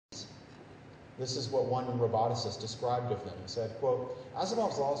This is what one roboticist described of them. He said, quote,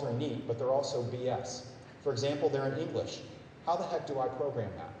 "Asimov's laws are neat, but they're also BS. For example, they're in English. How the heck do I program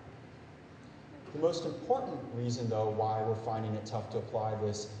that?" The most important reason, though, why we're finding it tough to apply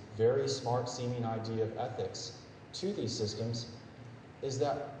this very smart-seeming idea of ethics to these systems is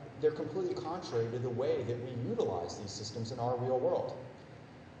that they're completely contrary to the way that we utilize these systems in our real world.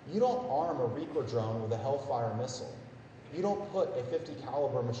 You don't arm a Reaper drone with a Hellfire missile. You don't put a 50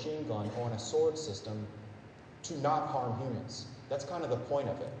 caliber machine gun on a sword system to not harm humans. That's kind of the point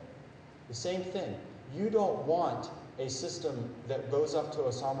of it. The same thing. You don't want a system that goes up to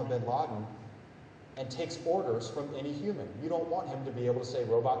Osama bin Laden and takes orders from any human. You don't want him to be able to say,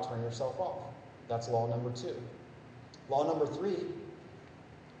 "Robot, turn yourself off." That's law number 2. Law number 3,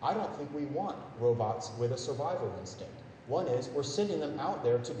 I don't think we want robots with a survival instinct. One is we're sending them out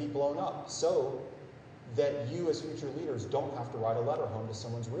there to be blown up so that you as future leaders don't have to write a letter home to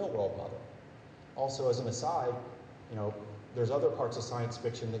someone's real world mother. Also, as an aside, there's other parts of science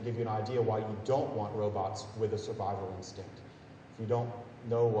fiction that give you an idea why you don't want robots with a survival instinct. If you don't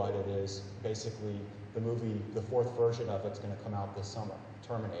know what it is, basically the movie, the 4th version of it's going to come out this summer,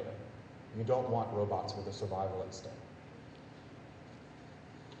 Terminator. You don't want robots with a survival instinct.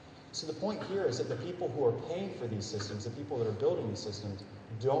 So the point here is that the people who are paying for these systems, the people that are building these systems,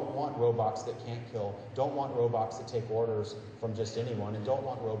 don't want robots that can't kill, don't want robots that take orders from just anyone, and don't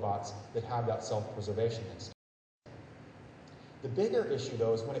want robots that have that self-preservation instinct. The bigger issue,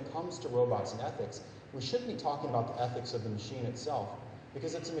 though, is when it comes to robots and ethics, we shouldn't be talking about the ethics of the machine itself,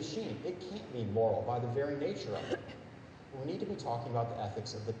 because it's a machine. It can't be moral by the very nature of it. We need to be talking about the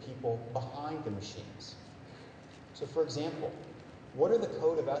ethics of the people behind the machines. So, for example, what are the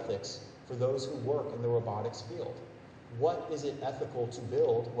code of ethics for those who work in the robotics field? What is it ethical to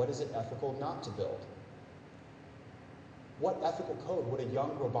build? What is it ethical not to build? What ethical code would a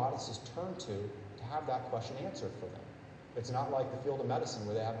young roboticist turn to have that question answered for them? It's not like the field of medicine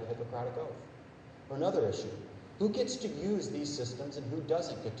where they have the Hippocratic Oath. Or another issue, who gets to use these systems and who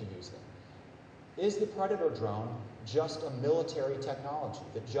doesn't get to use them? Is the Predator drone just a military technology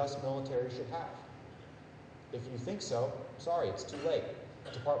that just military should have? If you think so, sorry, it's too late.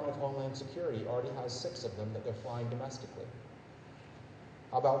 The Department of Homeland Security already has 6 of them that they're flying domestically.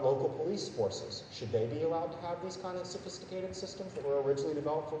 How about local police forces? Should they be allowed to have these kind of sophisticated systems that were originally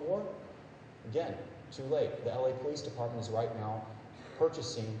developed for war? Again, too late. The LA Police Department is right now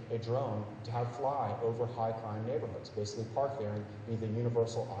purchasing a drone to have fly over high crime neighborhoods, basically park there and be the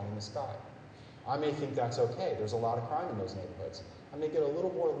universal eye in the sky. I may think that's okay. There's a lot of crime in those neighborhoods. I may get a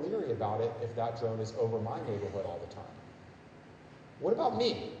little more leery about it if that drone is over my neighborhood all the time. What about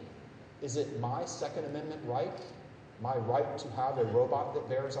me? Is it my Second Amendment right, my right to have a robot that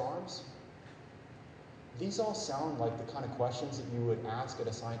bears arms? These all sound like the kind of questions that you would ask at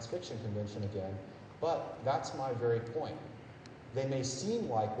a science fiction convention again, but that's my very point. They may seem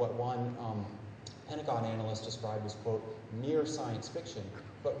like what one Pentagon analyst described as, quote, near science fiction,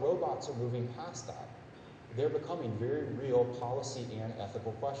 but robots are moving past that. They're becoming very real policy and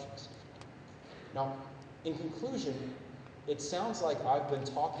ethical questions. Now, in conclusion, it sounds like I've been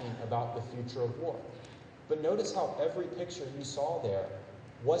talking about the future of war. But notice how every picture you saw there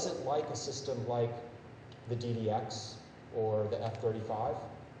wasn't like a system like the DDX or the F-35.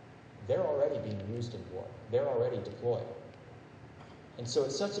 They're already being used in war. They're already deployed. And so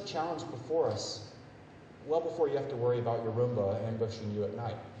it's such a challenge before us, well before you have to worry about your Roomba ambushing you at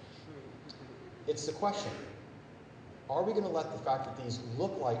night. It's the question, are we going to let the fact that these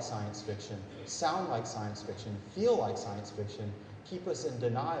look like science fiction, sound like science fiction, feel like science fiction, keep us in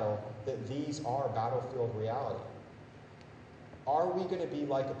denial that these are battlefield reality? Are we going to be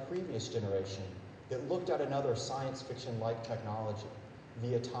like a previous generation that looked at another science fiction-like technology,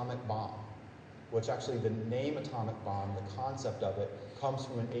 the atomic bomb, which actually the name atomic bomb, the concept of it, comes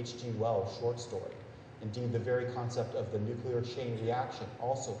from an H.G. Wells short story. Indeed, the very concept of the nuclear chain reaction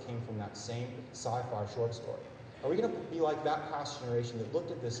also came from that same sci-fi short story. Are we going to be like that past generation that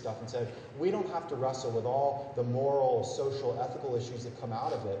looked at this stuff and said, we don't have to wrestle with all the moral, social, ethical issues that come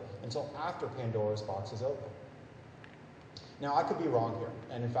out of it until after Pandora's box is open? Now, I could be wrong here.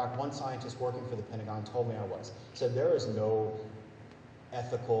 And in fact, one scientist working for the Pentagon told me I was. Said there is no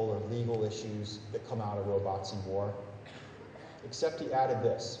ethical or legal issues that come out of robots in war. Except he added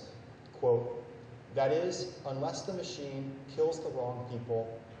this, quote, that is, unless the machine kills the wrong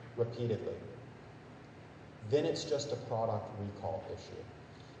people repeatedly, then it's just a product recall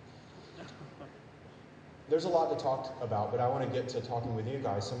issue. There's a lot to talk about, but I want to get to talking with you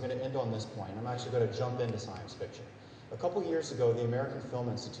guys, so I'm going to end on this point. I'm actually going to jump into science fiction. A couple years ago, the American Film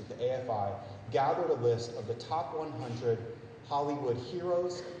Institute, the AFI, gathered a list of the top 100 Hollywood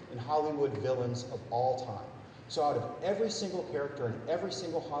heroes and Hollywood villains of all time. So out of every single character in every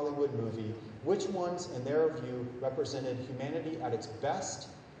single Hollywood movie, which ones, in their view, represented humanity at its best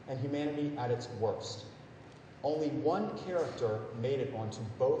and humanity at its worst? Only one character made it onto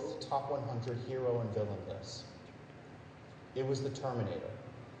both top 100 hero and villain lists. It was the Terminator,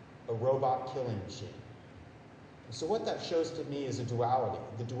 a robot killing machine. So what that shows to me is a duality,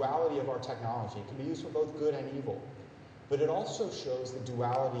 the duality of our technology. It can be used for both good and evil, but it also shows the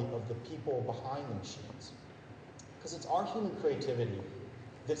duality of the people behind the machines. Because it's our human creativity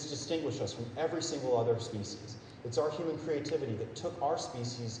that's distinguished us from every single other species. It's our human creativity that took our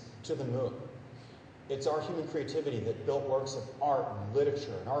species to the moon. It's our human creativity that built works of art and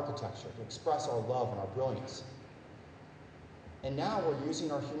literature and architecture to express our love and our brilliance. And now we're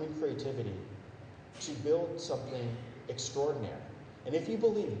using our human creativity to build something extraordinary. And if you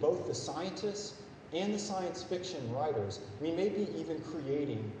believe both the scientists and the science fiction writers, we may be even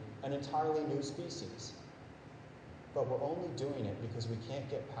creating an entirely new species. But we're only doing it because we can't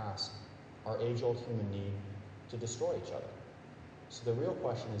get past our age-old human need to destroy each other. So the real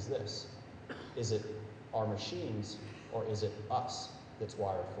question is this: is it our machines or is it us that's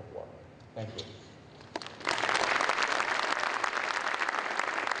wired for war? Thank you.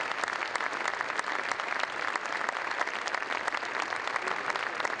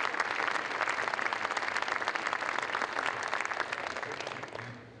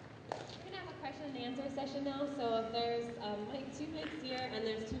 Session now, so if there's two mics here and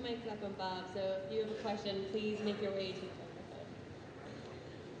there's 2 mics up above, so if you have a question, please make your way to the microphone.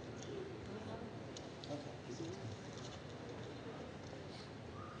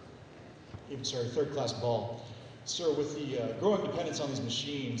 Even, sorry, third class ball. Sir, with the growing dependence on these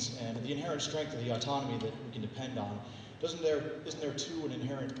machines and the inherent strength of the autonomy that we can depend on, isn't there too an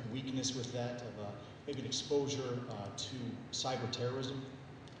inherent weakness with that of maybe an exposure to cyber terrorism?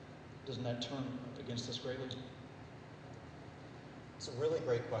 Doesn't that turn against us greatly? It's a really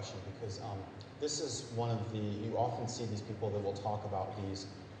great question because this is one of you often see these people that will talk about these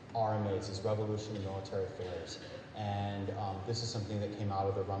RMAs, these revolutionary military affairs. And this is something that came out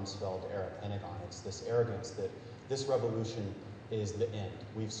of the Rumsfeld era Pentagon. It's this arrogance that this revolution is the end.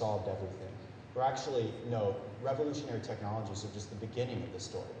 We've solved everything. We're actually, no, revolutionary technologies are just the beginning of the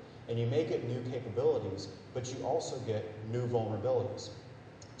story. And you may get new capabilities, but you also get new vulnerabilities.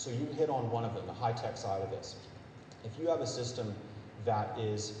 So you hit on one of them, the high-tech side of this. If you have a system that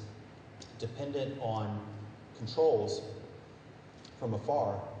is dependent on controls from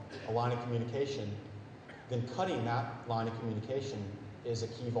afar, a line of communication, then cutting that line of communication is a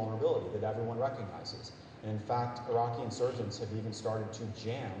key vulnerability that everyone recognizes. And in fact, Iraqi insurgents have even started to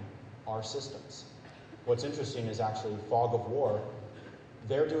jam our systems. What's interesting is actually fog of war,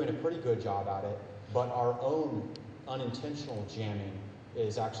 they're doing a pretty good job at it, but our own unintentional jamming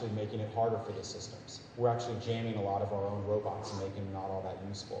is actually making it harder for the systems. We're actually jamming a lot of our own robots and making them not all that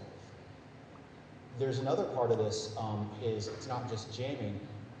useful. There's another part of this is it's not just jamming.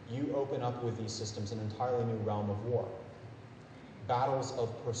 You open up with these systems an entirely new realm of war. Battles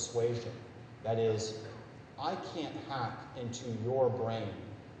of persuasion. That is, I can't hack into your brain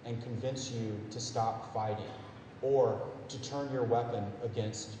and convince you to stop fighting or to turn your weapon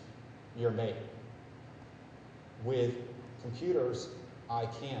against your mate. With computers, I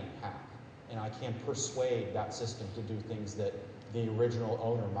can hack, and I can persuade that system to do things that the original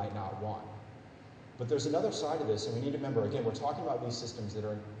owner might not want. But there's another side of this, and we need to remember, again, we're talking about these systems that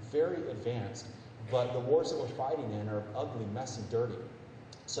are very advanced, but the wars that we're fighting in are ugly, messy, dirty.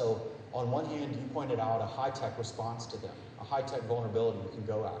 So on one hand, you pointed out a high-tech response to them, a high-tech vulnerability you can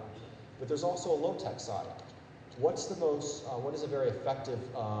go at. But there's also a low-tech side. What is a very effective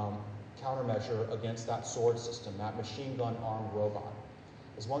countermeasure against that sword system, that machine gun armed robot?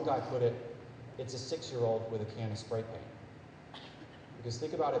 As one guy put it, it's a 6-year-old with a can of spray paint. Because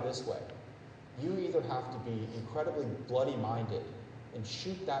think about it this way. You either have to be incredibly bloody-minded and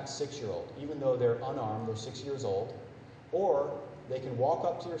shoot that 6-year-old, even though they're unarmed, they're 6 years old, or they can walk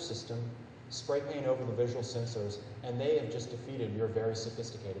up to your system, spray paint over the visual sensors, and they have just defeated your very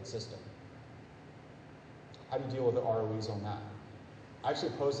sophisticated system. How do you deal with the ROEs on that? I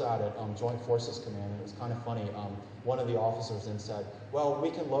actually posed that at Joint Forces Command, and it was kind of funny. One of the officers then said, well,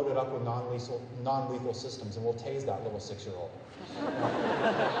 we can load it up with non-lethal systems, and we'll tase that little 6-year-old.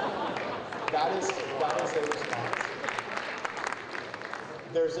 That is a response.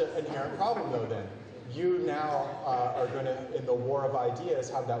 There's an inherent problem, though, then. you now are going to, in the war of ideas,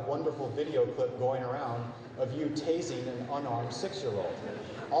 have that wonderful video clip going around of you tasing an unarmed 6-year-old.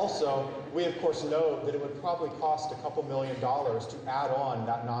 Also, we of course know that it would probably cost a couple $1 million to add on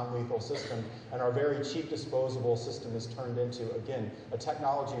that non-lethal system, and our very cheap disposable system is turned into, again, a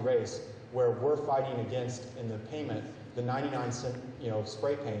technology race where we're fighting against, in the payment, the 99-cent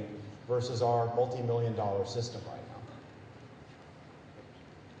spray paint versus our multi-million-dollar system right now.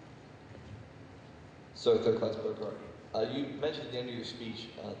 So, third class Burkhardt, you mentioned at the end of your speech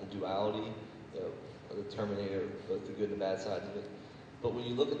the duality, of the Terminator, both the good and the bad sides of it. But when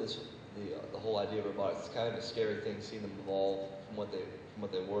you look at this, the whole idea of robotics, it's kind of a scary thing seeing them evolve from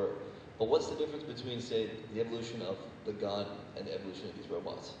what they were. But what's the difference between, say, the evolution of the gun and the evolution of these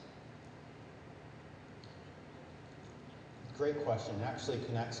robots? Great question. It actually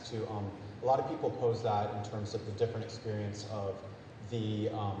connects to, a lot of people pose that in terms of the different experience of the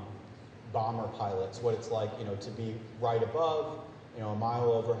bomber pilots, what it's like, to be right above, a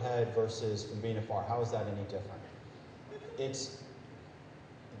mile overhead versus from being afar. How is that any different? It's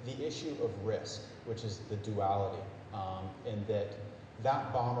the issue of risk, which is the duality, in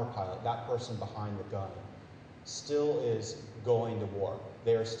that bomber pilot, that person behind the gun, still is going to war.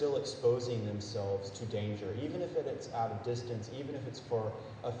 They are still exposing themselves to danger, even if it's at a distance, even if it's for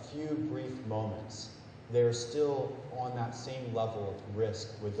a few brief moments. They're still on that same level of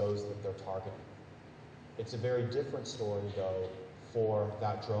risk with those that they're targeting. It's a very different story, though, for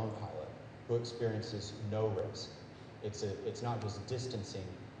that drone pilot who experiences no risk. It's not just distancing,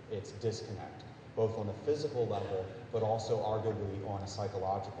 it's disconnect, both on a physical level, but also arguably on a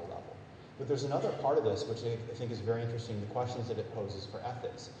psychological level. But there's another part of this which I think is very interesting, the questions that it poses for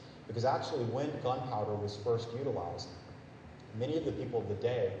ethics. Because actually when gunpowder was first utilized, many of the people of the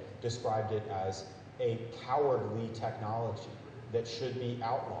day described it as a cowardly technology that should be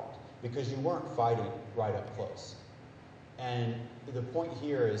outlawed because you weren't fighting right up close. And the point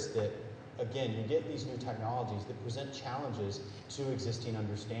here is that, again, you get these new technologies that present challenges to existing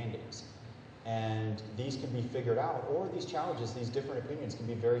understandings. And these can be figured out, or these challenges, these different opinions can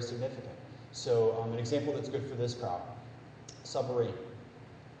be very significant. So an example that's good for this crowd, submarine.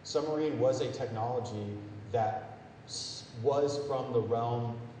 Submarine was a technology that was from the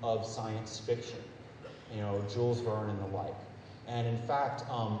realm of science fiction, Jules Verne and the like. And in fact,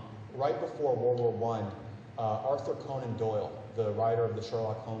 right before World War I, Arthur Conan Doyle, the writer of the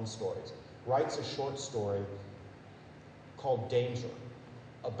Sherlock Holmes stories, writes a short story called Danger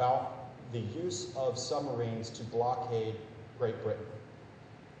about the use of submarines to blockade Great Britain.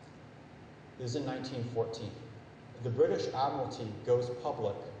 This is in 1914. The British Admiralty goes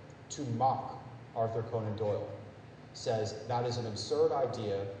public to mock Arthur Conan Doyle, says that is an absurd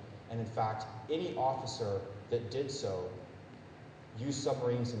idea, and in fact, any officer that did so, used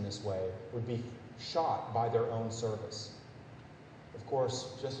submarines in this way, would be shot by their own service. Of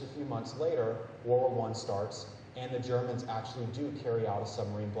course, just a few months later, World War I starts, and the Germans actually do carry out a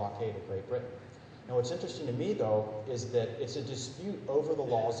submarine blockade of Great Britain. Now, what's interesting to me, though, is that it's a dispute over the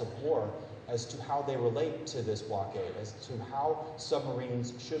laws of war as to how they relate to this blockade, as to how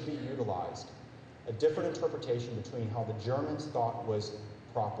submarines should be utilized. A different interpretation between how the Germans thought was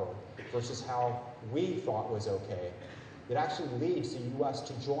proper versus how we thought was okay. It actually leads the U.S.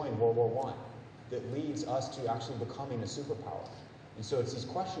 to join World War I. That leads us to actually becoming a superpower. And so it's these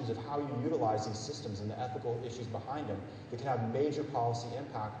questions of how you utilize these systems and the ethical issues behind them that can have major policy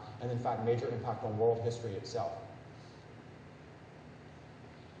impact and, in fact, major impact on world history itself.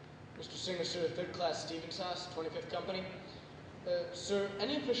 Mr. Singer, sir, third class Stevens House, 25th Company. Sir,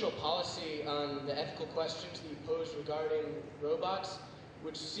 any official policy on the ethical questions that you pose regarding robots,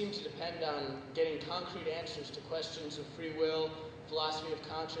 which seem to depend on getting concrete answers to questions of free will, philosophy of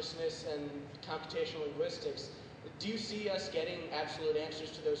consciousness, and computational linguistics, do you see us getting absolute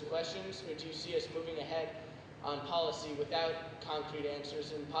answers to those questions, or do you see us moving ahead on policy without concrete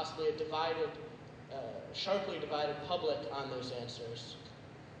answers and possibly a divided, sharply divided public on those answers?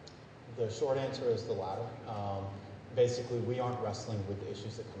 The short answer is the latter. Basically, we aren't wrestling with the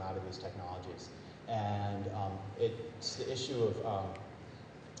issues that come out of these technologies. And it's the issue of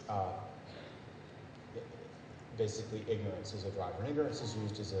basically ignorance as a driver. And ignorance is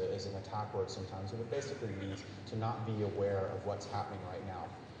used as an attack word sometimes, and it basically means to not be aware of what's happening right now.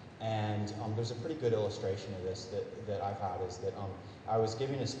 And there's a pretty good illustration of this that I've had is that I was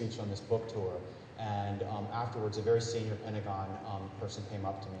giving a speech on this book tour, and afterwards a very senior Pentagon person came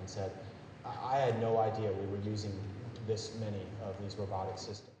up to me and said, I had no idea we were using this many of these robotic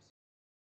systems.